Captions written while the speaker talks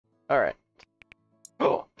Alright.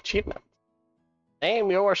 Oh, achievement. Name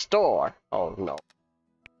your store. Oh no.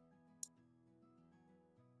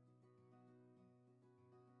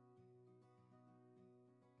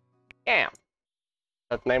 Damn.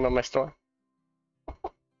 That's the name of my store.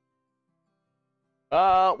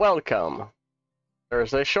 Welcome.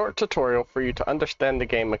 There's a short tutorial for you to understand the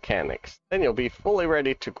game mechanics. Then you'll be fully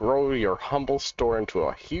ready to grow your humble store into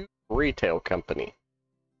a huge retail company.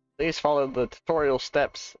 Please follow the tutorial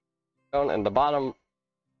steps shown in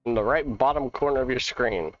the right bottom corner of your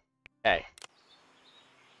screen. Okay.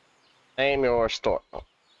 Name your store. Oh.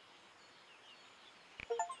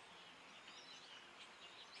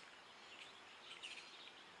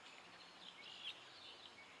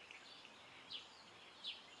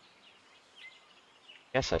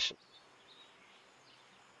 Guess I should.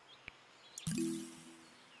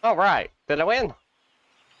 Alright, did I win?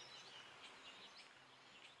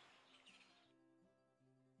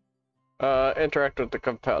 Interact with the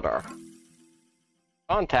computer.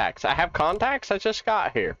 Contacts. I have contacts? I just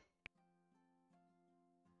got here.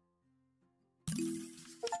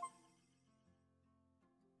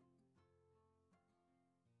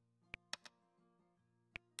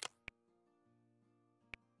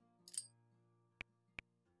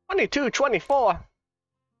 $22.24.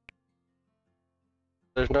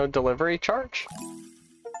 There's no delivery charge?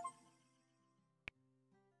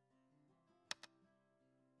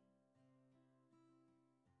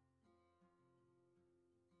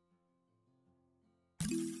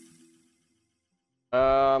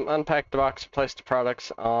 Unpack the box, place the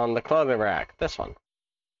products on the clothing rack. This one.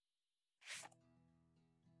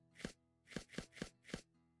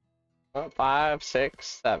 Oh, 5, 6,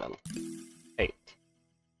 7, 8.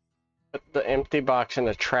 Put the empty box in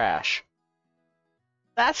the trash.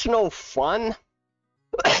 That's no fun.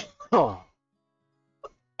 Oh.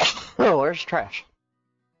 Oh, where's the trash?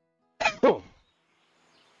 Oh.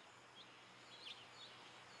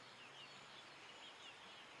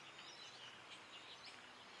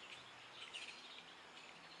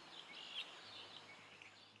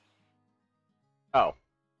 Oh.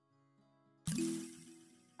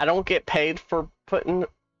 I don't get paid for putting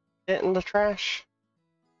it in the trash?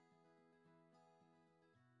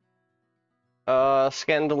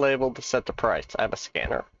 Scan the label to set the price. I have a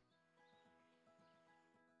scanner.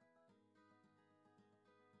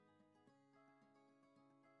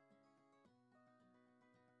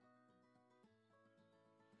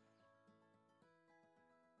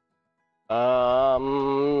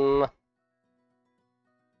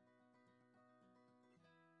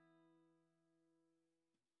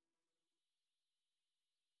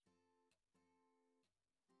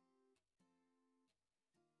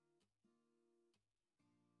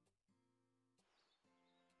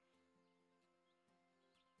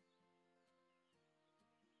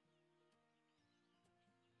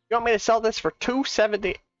 You want me to sell this for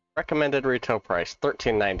 $2.70? Recommended retail price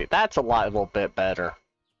 $13.90. That's a little bit better.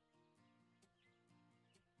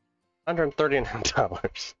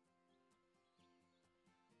 $139.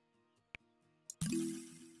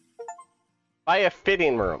 Buy a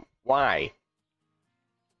fitting room. Why?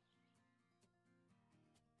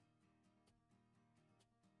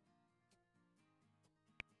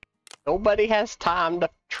 Nobody has time to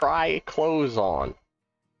try clothes on.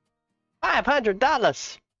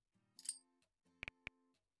 $500.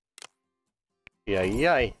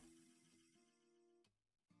 Yay.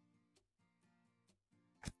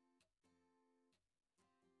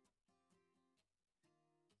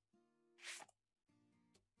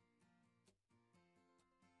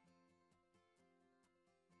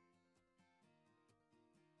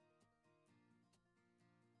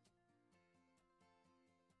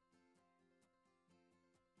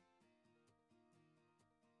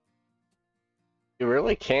 You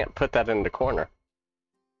really can't put that in the corner.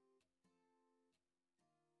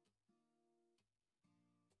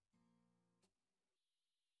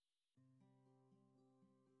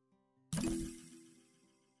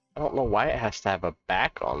 I don't know why it has to have a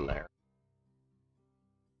back on there.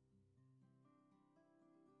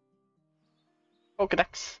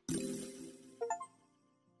 Pokedex.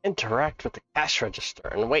 Interact with the cash register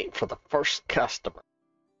and wait for the first customer.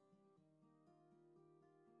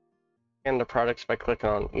 Scan the products by clicking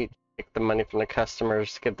on each. Take the money from the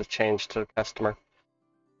customers, give the change to the customer.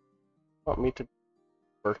 Want me to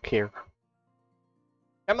work here?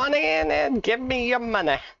 Come on in and give me your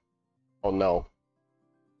money. Oh no.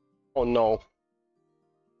 Oh no.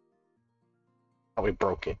 Oh, we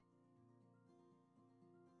broke it.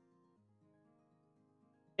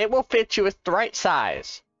 It will fit you. It's the right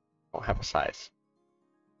size. I don't have a size.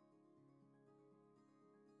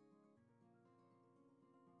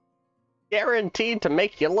 Guaranteed to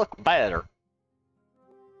make you look better.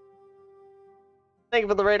 Thank you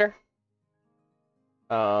for the raider.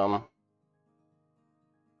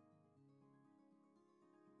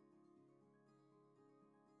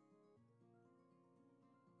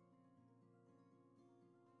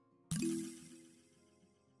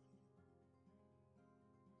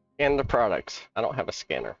 Scan the products. I don't have a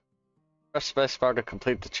scanner. Press spacebar to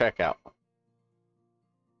complete the checkout.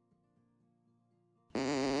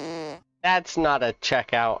 That's not a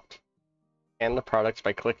checkout. Scan the products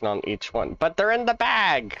by clicking on each one. But they're in the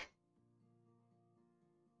bag!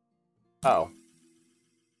 Oh.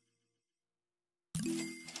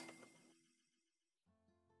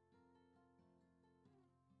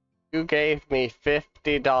 You gave me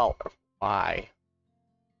 $50. Why?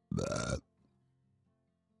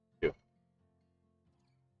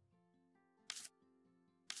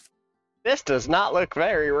 This does not look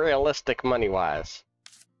very realistic money-wise.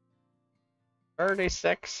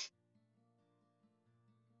 36.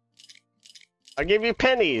 I'll give you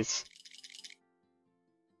pennies.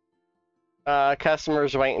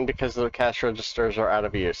 Customers waiting because the cash registers are out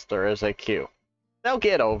of use. There is a queue. They'll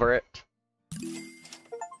get over it.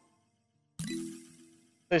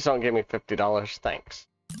 Please don't give me $50. Thanks.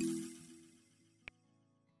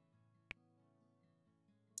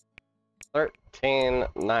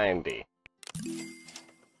 $13.90.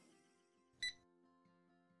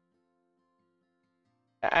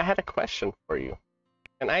 I had a question for you.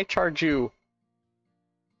 Can I charge you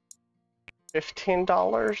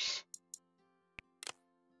 $15?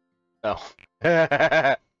 No.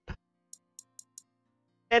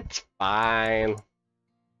 It's fine.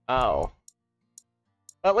 Oh.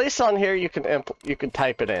 At least on here you can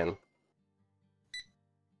type it in.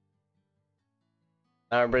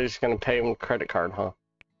 Now everybody's gonna pay with credit card, huh?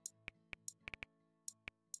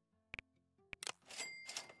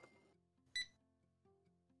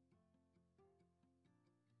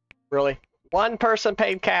 Really? One person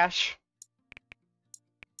paid cash.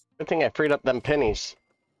 Good thing I freed up them pennies.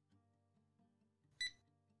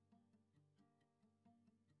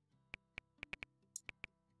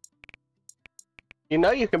 You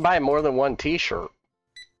know you can buy more than one t-shirt.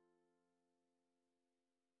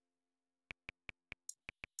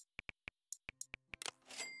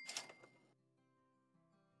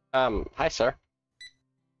 Hi, sir.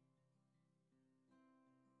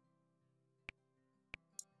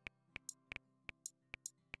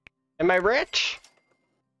 Am I rich?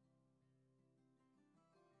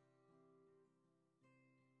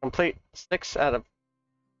 Complete 6 out of...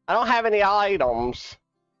 I don't have any items.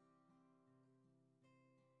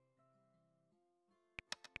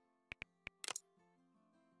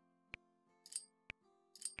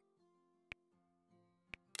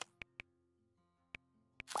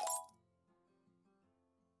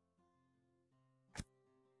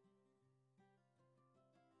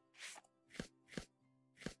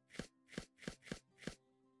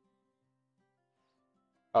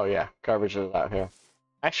 Oh yeah, garbage is out here.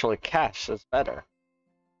 Actually, cash is better.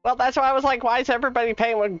 Well, that's why I was like, why is everybody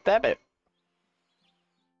paying with debit?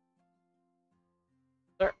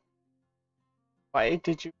 Sir, why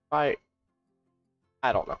did you buy...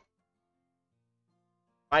 I don't know.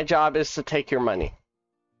 My job is to take your money.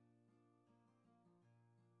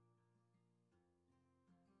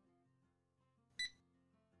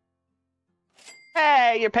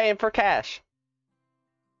 Hey, you're paying for cash.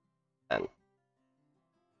 And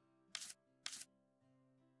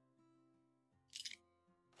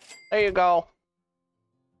there you go.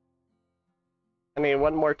 I need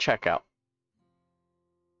one more checkout.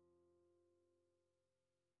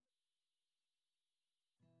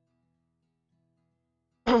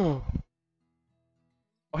 Oh,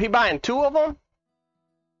 he buying 2 of them?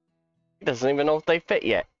 He doesn't even know if they fit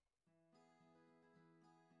yet.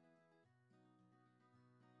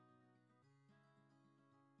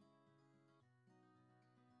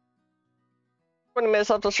 We're gonna miss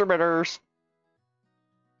out distributors.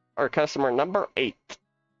 Our customer number 8.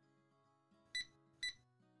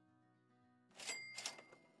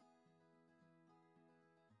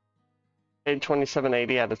 Paid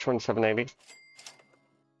 $27.80 out of $27.80.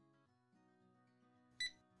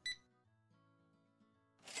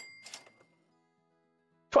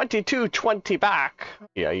 $22.20 back.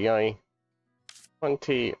 Yeah, yeah.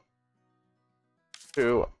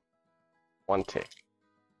 22.20.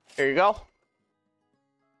 Here you go.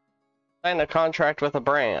 Sign a contract with a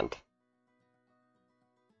brand.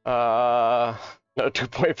 No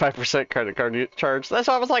 2.5% credit card charge. That's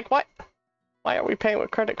why I was like, what? Why are we paying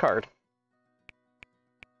with credit card?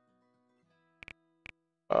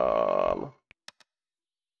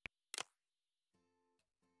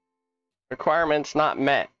 Requirements not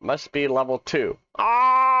met. Must be level 2.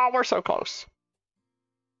 Ah, we're so close.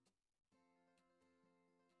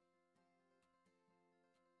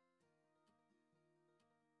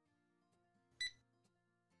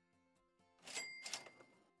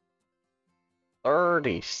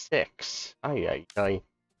 $36. Ay, ay, ay.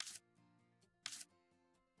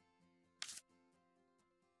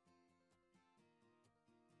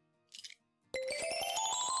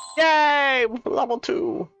 Yay! Level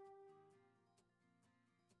 2.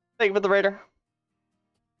 Thank you for the raider.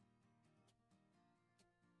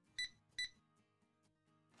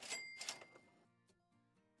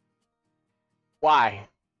 Why?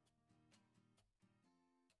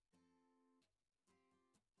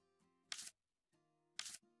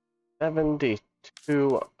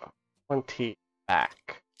 $72.20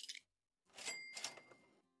 back.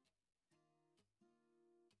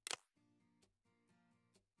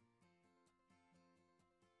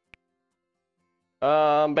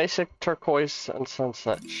 Basic turquoise and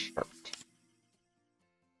sunset shirt.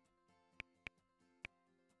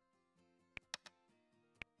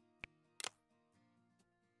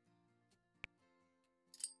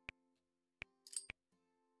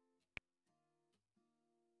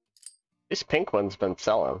 This pink one's been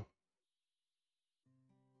selling.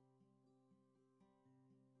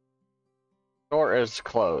 Door is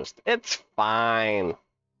closed. It's fine.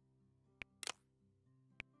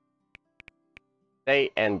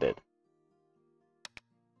 Day ended.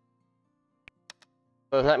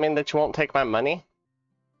 So does that mean that you won't take my money?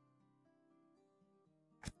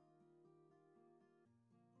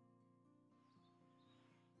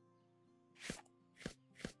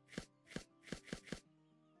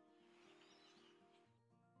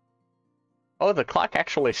 Oh, the clock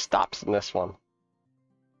actually stops in this one.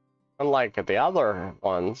 Unlike the other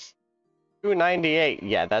ones. $2.98.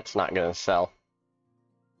 Yeah, that's not gonna sell.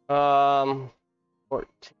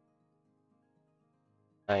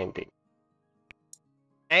 14.90.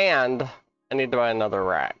 And I need to buy another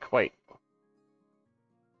rack. Wait.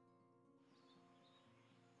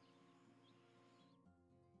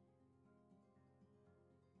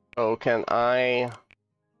 Oh, can I?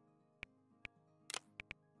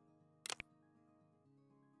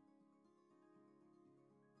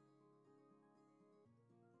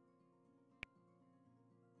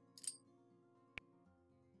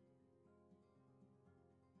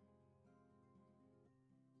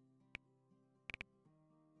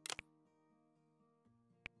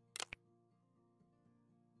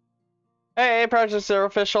 Hey, Project Zero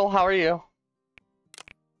Official, how are you?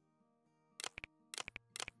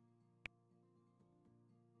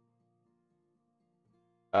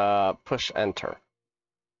 Push enter.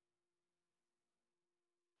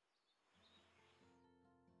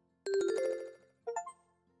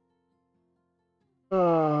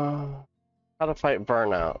 How to fight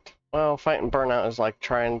burnout. Well, fighting burnout is like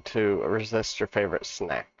trying to resist your favorite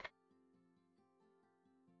snack.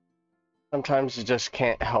 Sometimes you just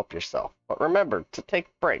can't help yourself. But remember to take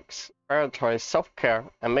breaks, prioritize self-care,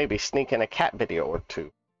 and maybe sneak in a cat video or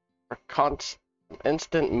two for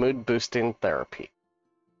instant mood-boosting therapy.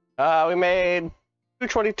 We made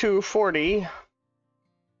 $222.40.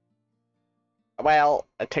 Well,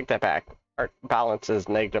 I take that back. Our balance is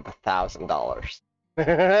negative $1,000.